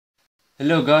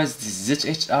Hello guys, this is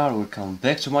ZetEichAr. Welcome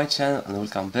back to my channel and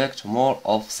welcome back to more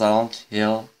of Silent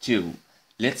Hill 2.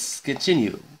 Let's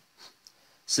continue.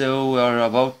 So we are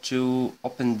about to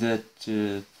open that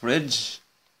fridge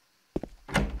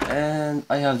and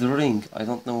I have the ring. I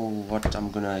don't know what I'm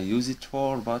gonna use it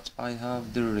for, but I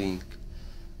have the ring.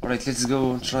 Alright, let's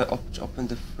go and try to open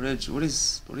the fridge. Where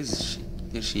is she?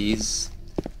 There she is.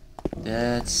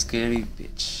 That scary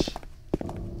bitch.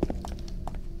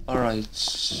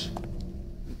 Alright.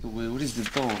 Where is the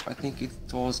door? I think it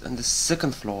was on the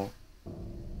second floor.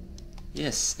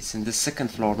 Yes, it's in the second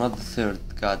floor, not the third.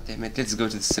 God damn it, let's go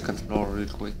to the second floor real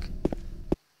quick.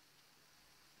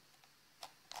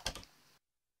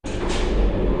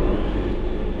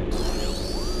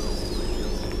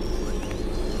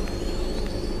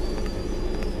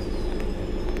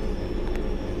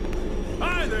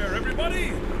 Hi there,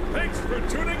 everybody! Thanks for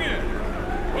tuning in.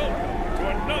 Welcome to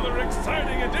another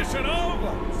exciting edition of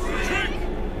Trick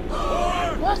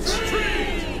or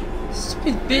Treat!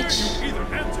 Stupid bitch! You either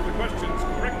answer the questions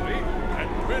correctly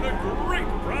and win a great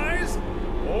prize,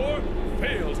 or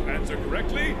fail to answer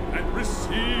correctly and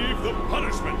receive the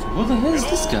punishment. Who the hell is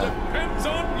this It all guy? depends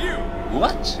on you.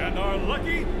 What? And our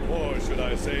lucky, or should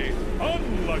I say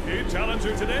unlucky,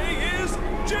 challenger today is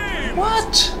James!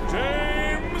 What?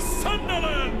 James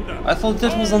Sunderland! I thought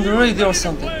that was on the radio or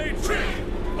something. Play Trick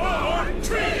or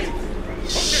Treat!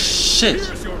 Shit!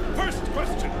 Here's your first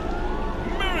question.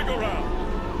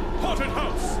 Merry-go-round, haunted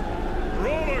house,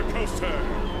 roller coaster,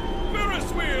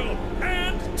 Ferris wheel,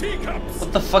 and teacups.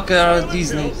 What the fuck are Silent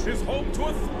these Hill names? is home to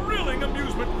a thrilling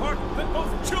amusement park that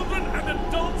both children and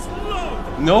adults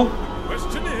love. No? The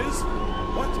question is,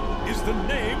 what is the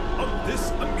name of this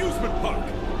amusement park?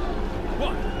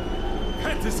 1.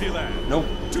 Fantasyland. Nope.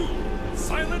 2.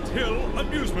 Silent Hill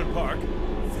Amusement Park.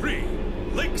 3.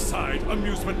 Lakeside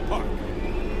Amusement Park.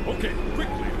 Okay,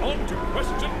 quickly, on to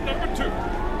question number 2.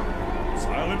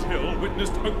 Silent Hill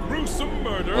witnessed a gruesome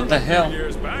murder What the a few hell?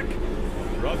 years back.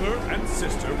 Brother and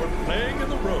sister were playing in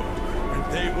the road when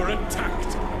they were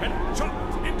attacked and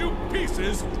chopped into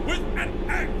pieces with an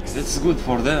axe. It's good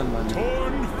for them. I mean,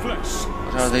 Torn flesh.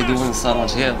 what are they doing in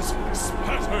Silent Hill? Bones,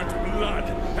 spattered blood,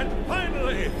 and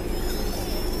finally,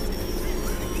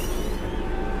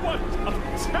 what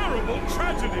a terrible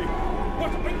tragedy!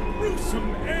 What a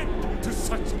gruesome end to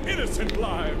such innocent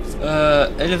lives!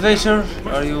 Elevator?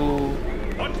 Are you...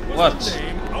 What? What? Was the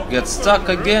name of Get the stuck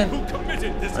murderer again? Who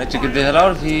committed this I need to get the crime? hell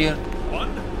out of here.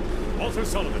 1. Walter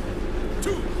Sullivan.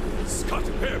 2. Scott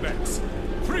Fairbanks.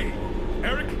 3.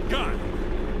 Eric Guy.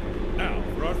 Now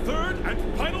for our third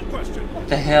and final question. What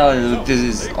the hell this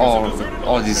is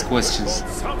all these questions?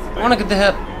 I wanna get the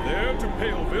hell... There to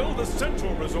Paleville, the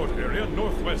central resort area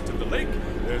northwest of the lake,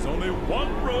 there's only one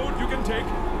road you can take.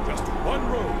 Just one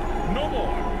road, no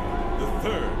more. The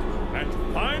third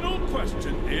and final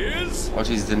question is... What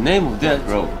is the name of that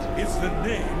road? Is the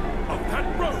name of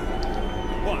that road?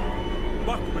 1.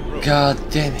 Bachman Road. God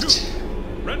damn 2. it.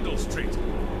 Rendell Street.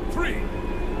 3.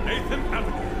 Nathan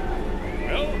Avenue.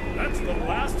 Well, that's the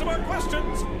last of our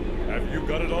questions. Have you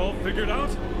got it all figured out?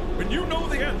 When you know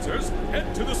the answers,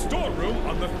 head to the storeroom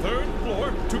on the 3rd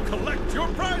floor to collect your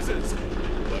prizes.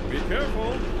 But be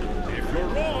careful, if you're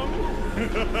wrong.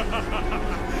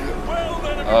 Well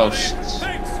then, everybody, Oh shit.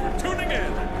 thanks for tuning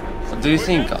in. What do you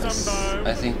think, Again guys? sometime.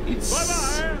 I think it's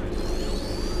Bye-bye.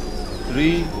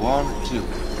 3, 1, 2.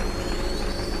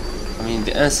 I mean,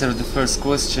 the answer to the first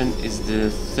question is the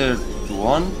third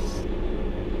one.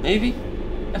 Maybe?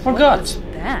 I forgot. What was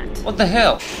that? What the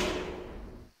hell?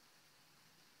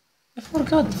 I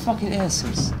forgot the fucking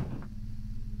answers.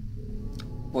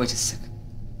 Wait a second.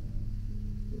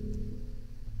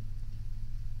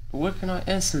 Where can I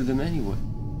answer them anyway?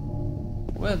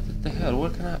 Where the hell? Where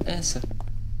can I answer?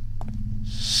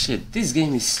 Shit, this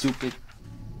game is stupid.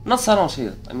 Not Silent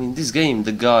Hill. I mean, this game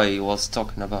the guy was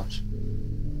talking about.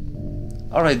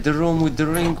 Alright, the room with the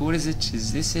ring. Where is it?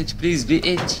 Is this it? Please be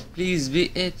it. Please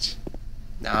be it.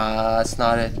 Nah, that's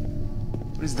not it.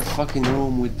 Where is the fucking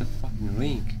room with the fucking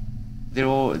ring? There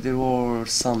were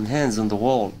some hands on the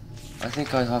wall. I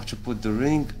think I have to put the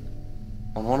ring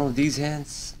on one of these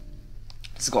hands.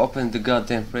 Let's go open the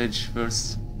goddamn fridge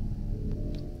first.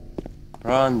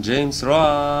 Run, James,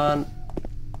 run!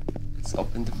 Let's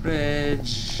open the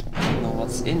fridge. I don't know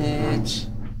what's in it.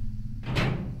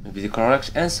 Maybe the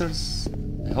correct answers.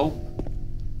 I hope.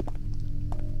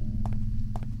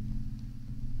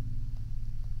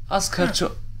 Ask her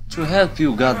to help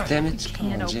you, goddammit. Come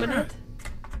Can't on, open James.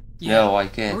 it? No, I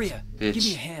can't. Maria, Bitch. give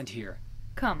me a hand here.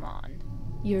 Come on.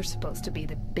 You're supposed to be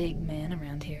the big man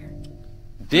around here.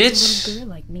 A Bitch! little girl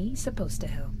like me supposed to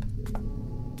help.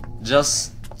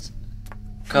 Just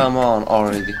Come on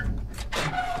already.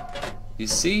 You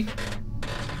see?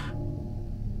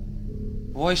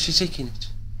 Why is she taking it?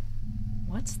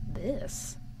 What's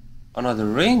this? Another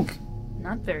ring?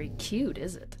 Not very cute,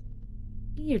 is it?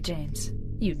 Here, James.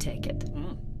 You take it.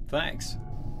 Thanks.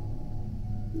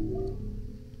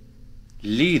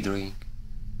 Lead ring.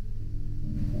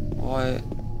 Why?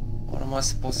 What am I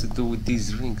supposed to do with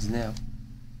these rings now?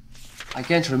 I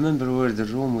can't remember where the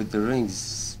room with the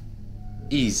rings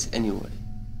is anyway.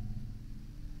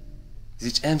 Is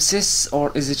it M6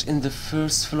 or is it in the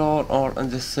first floor or on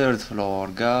the third floor?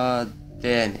 God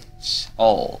damn it.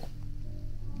 Oh.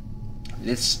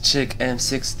 Let's check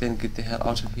M6 then get the hell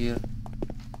out of here.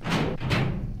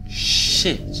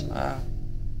 Shit. I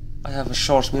have a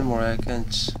short memory, I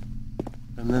can't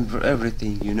remember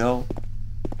everything, you know.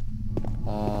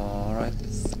 Alright,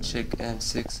 let's check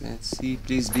M6 and see.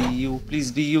 Please be you,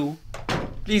 please be you,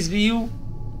 please be you.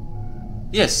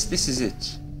 Yes, this is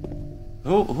it.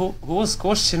 Who was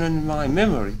questioning my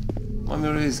memory? My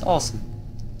memory is awesome.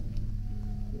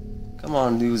 Come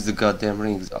on, use the goddamn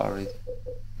rings already.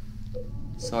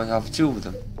 So I have two of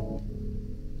them.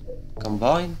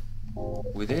 Combine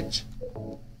with it.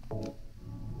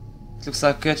 It looks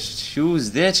like I can't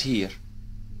use that here.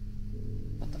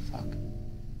 What the fuck?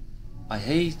 I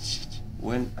hate it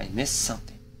when I miss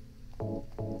something.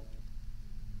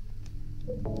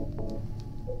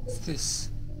 What's this?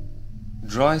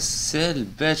 Dry cell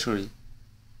battery.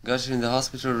 Got it in the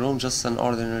hospital room, just an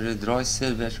ordinary dry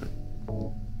cell battery.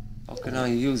 How can I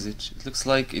use it? It looks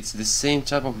like it's the same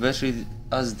type of battery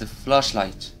as the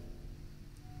flashlight.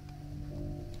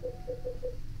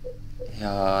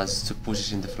 Yes, to put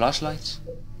it in the flashlight.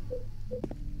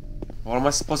 What am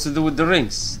I supposed to do with the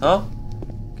rings, huh?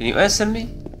 Can you answer me?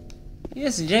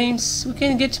 Yes, James, we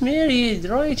can get married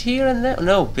right here and now.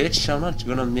 No, bitch, I'm not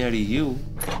gonna marry you.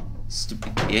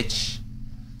 Stupid bitch.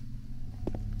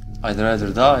 I'd rather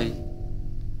die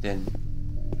than...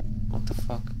 What the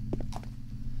fuck?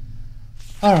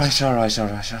 Alright.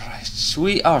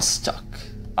 We are stuck.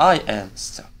 I am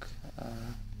stuck.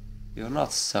 You're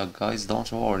not stuck, guys,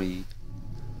 don't worry.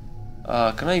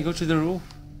 Can I go to the roof?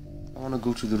 I wanna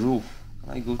go to the roof.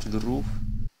 Can I go to the roof?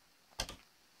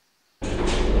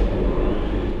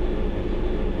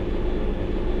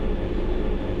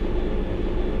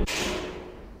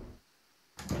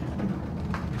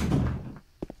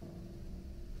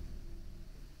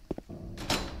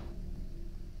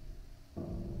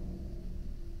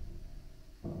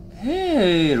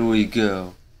 Here we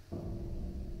go.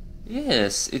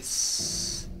 Yes,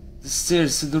 it's the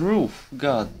stairs to the roof.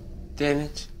 God damn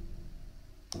it.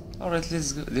 Alright,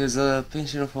 let's go. There's a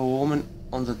painting of a woman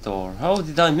on the door. How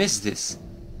did I miss this?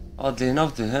 Oddly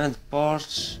enough, the hand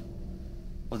part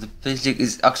of the painting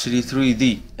is actually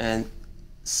 3D and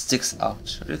sticks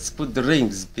out. Let's put the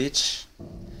rings, bitch.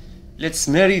 Let's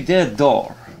marry that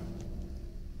door.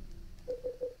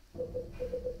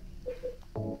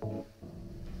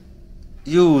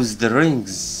 Use the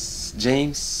rings,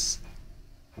 James.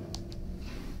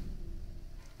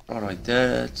 Alright,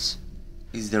 that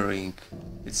is the ring.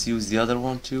 Let's use the other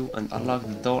one too and unlock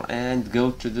the door and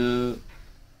go to the...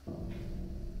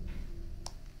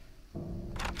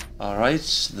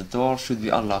 Alright, the door should be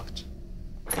unlocked.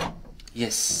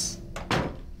 Yes.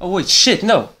 Oh wait, shit,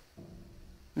 no!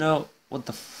 No, what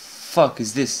the fuck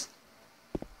is this?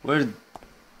 Where...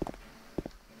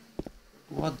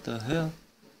 What the hell?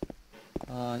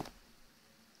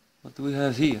 What do we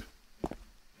have here?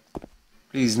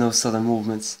 Please, no sudden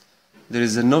movements. There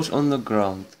is a note on the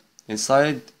ground.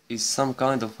 Inside is some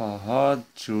kind of a hard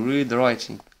to read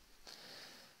writing.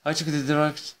 I took the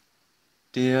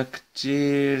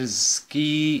director's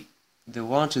key, the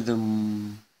one to the...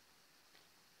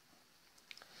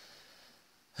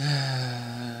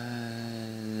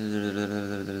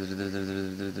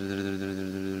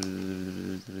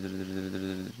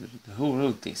 Who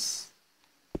wrote this?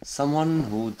 Someone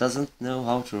who doesn't know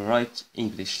how to write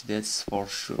English, that's for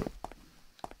sure.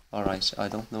 Alright, I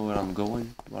don't know where I'm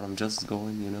going, but I'm just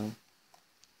going, you know.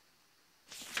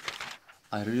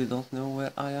 I really don't know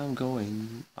where I am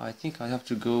going. I think I have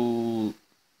to go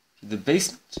to the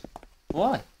basement.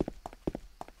 Why?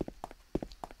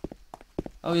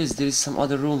 Oh yes, there is some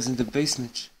other rooms in the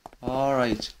basement.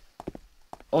 Alright.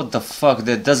 What the fuck,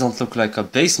 that doesn't look like a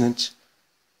basement.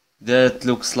 That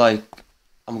looks like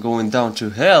I'm going down to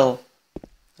hell.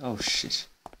 Oh shit.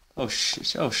 Oh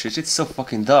shit. Oh shit. It's so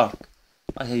fucking dark.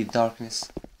 I hate darkness.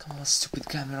 Come on, stupid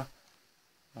camera.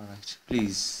 Alright,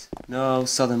 please. No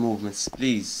sudden movements,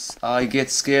 please. I get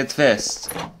scared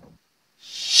fast.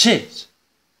 Shit.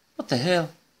 What the hell?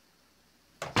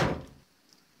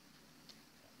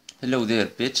 Hello there,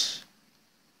 bitch.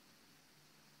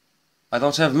 I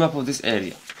don't have a map of this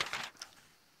area.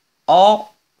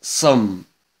 Awesome.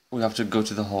 We have to go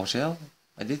to the hotel.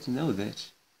 I didn't know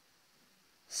that.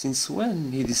 Since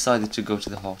when he decided to go to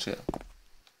the hotel?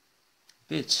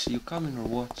 Bitch, you coming or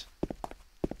what?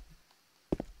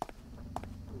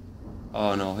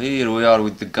 Oh no, here we are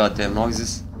with the goddamn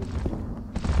noises.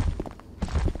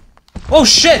 Oh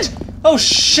shit! Oh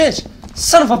shit!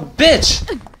 Son of a bitch!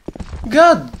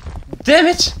 God damn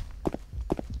it!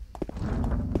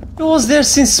 He was there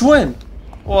since when?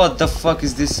 What the fuck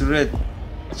is this red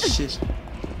shit?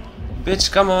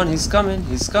 Bitch, come on, he's coming,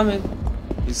 he's coming,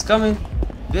 he's coming.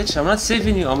 Bitch, I'm not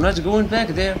saving you, I'm not going back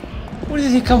there. Where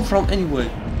did he come from anyway?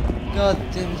 God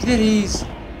damn it, there he is.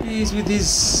 He is with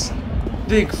his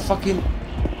big fucking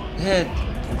head.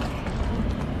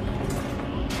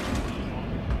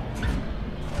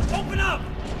 Open up!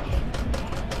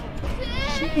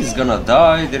 He's gonna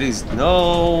die, there is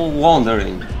no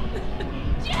wondering.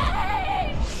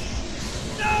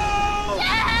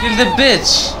 Kill the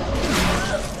bitch!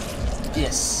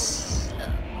 Yes.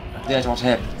 That's what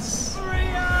happens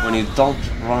when you don't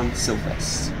run so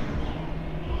fast.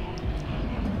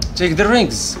 Take the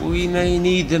rings, we may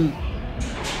need them.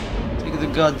 Take the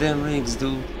goddamn rings,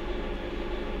 dude.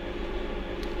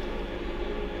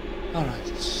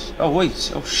 Alright. Oh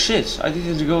wait, oh shit, I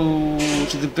didn't go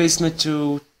to the basement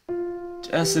to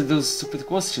answer those stupid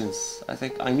questions. I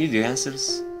think I need the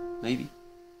answers. Maybe.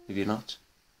 Maybe not.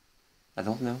 I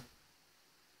don't know.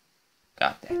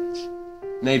 God damn it.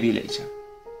 Maybe later.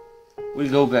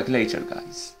 We'll go back later,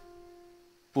 guys.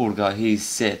 Poor guy, he's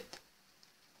sad.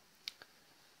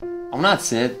 I'm not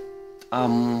sad.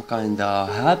 I'm kinda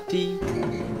happy.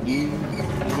 You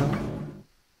know.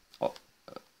 Oh,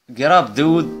 get up,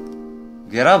 dude.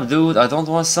 Get up, dude. I don't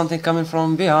want something coming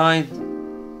from behind.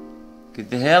 Get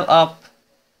the hell up.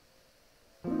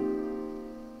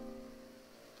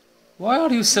 Why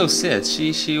are you so sad?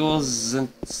 She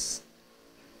wasn't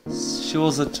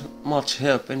much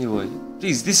help anyway.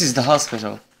 Please, this is the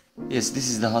hospital. Yes, this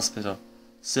is the hospital.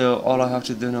 So all I have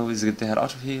to do now is get the hell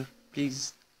out of here.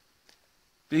 Please.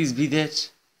 Please be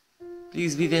that.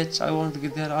 Please be that. I want to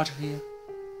get the hell out of here.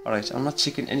 Alright, I'm not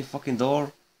checking any fucking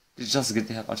door. Let's just get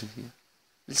the hell out of here.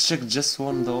 Let's check just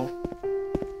one door.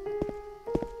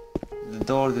 The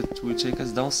door that will take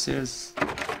us downstairs.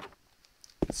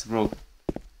 It's broken.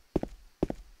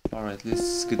 Alright,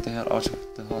 let's get the hell out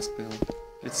of the hospital.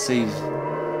 Let's save.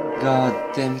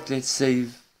 God damn it, let's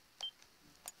save.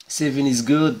 Saving is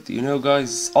good, you know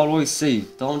guys, always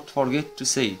save. Don't forget to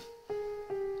save.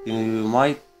 You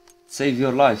might save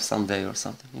your life someday or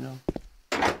something, you know.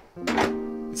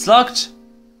 It's locked?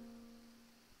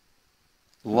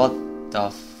 What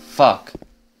the fuck?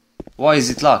 Why is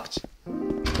it locked?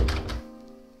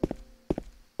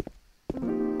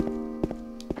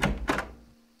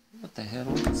 What the hell?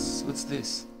 What's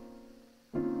this?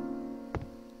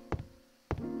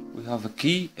 We have a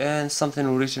key and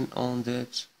something written on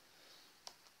that.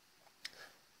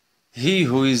 He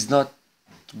who is not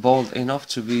bold enough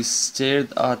to be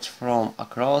stared at from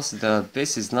across the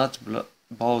base is not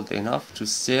bold enough to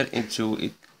stare into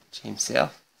it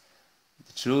himself.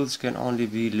 The truth can only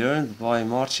be learned by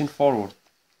marching forward.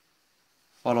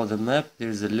 Follow the map, there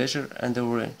is a letter and a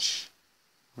wrench.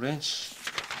 Wrench?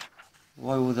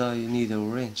 Why would I need a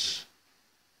wrench?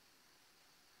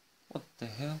 What the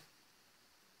hell?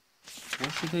 Why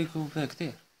should I go back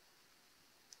there?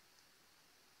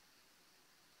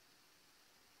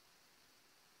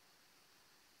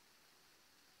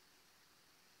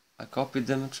 I copied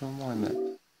them into my map.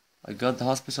 I got the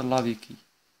hospital lobby key.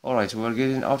 Alright, we're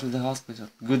getting out of the hospital.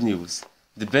 Good news.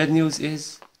 The bad news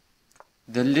is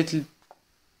the little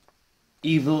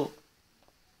evil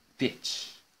bitch.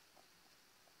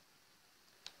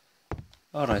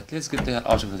 Alright, let's get the hell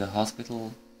out of the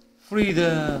hospital.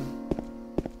 Freedom!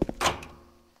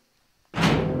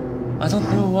 I don't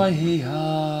know why he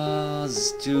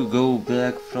has to go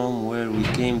back from where we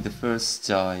came the first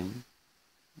time.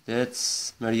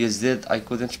 That's Maria's dead, I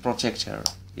couldn't protect her.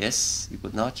 Yes, you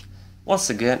could not. Once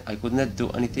again, I could not do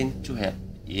anything to help.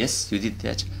 Yes, you did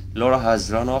that. Laura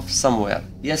has run off somewhere.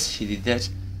 Yes, she did that.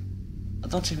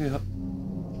 Don't tell me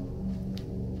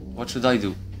what should I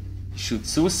do? Shoot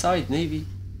suicide, maybe?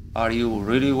 Are you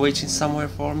really waiting somewhere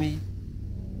for me?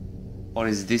 Or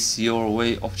is this your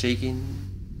way of taking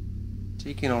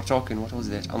or talking? What was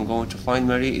that? I'm going to find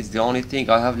Mary. It's the only thing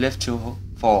I have left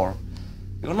for.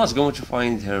 You're not going to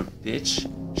find her, bitch.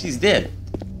 She's dead.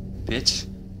 Bitch.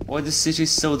 Why the city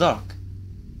is so dark?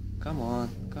 Come on,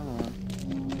 come on.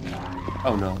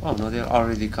 Oh no, they're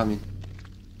already coming.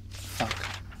 Fuck.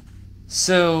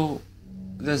 So,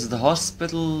 there's the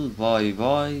hospital. Bye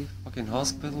bye. Fucking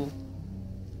hospital.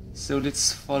 So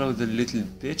let's follow the little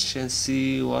bitch and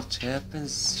see what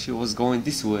happens. She was going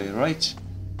this way, right?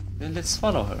 Then let's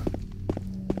follow her.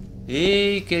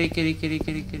 Hey, kitty, kitty, kitty,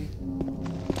 kitty, kitty.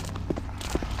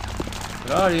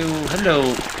 Where are you?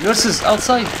 Hello, nurses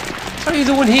outside. What are you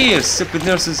doing here, stupid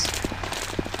nurses?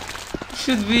 You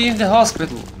should be in the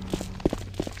hospital.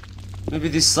 Maybe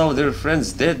they saw their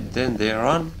friends dead, then they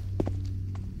run.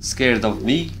 Scared of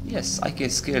me? Yes, I can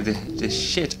scare the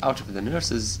shit out of the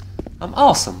nurses. I'm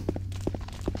awesome.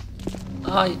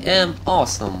 I am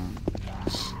awesome.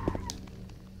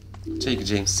 Take,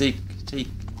 James, take.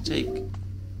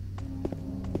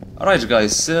 Alright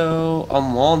guys, so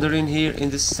I'm wandering here in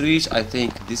the street. I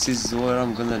think this is where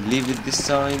I'm gonna leave it this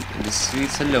time, in the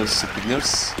streets. Hello, stupid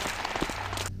nurse.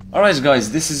 Alright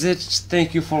guys, this is it.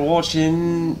 Thank you for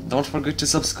watching. Don't forget to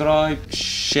subscribe,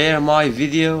 share my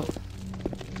video,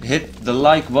 hit the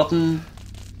like button.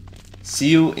 See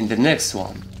you in the next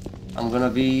one. I'm gonna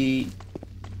be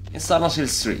in Silent Hill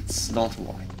streets, don't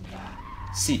worry.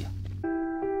 See ya.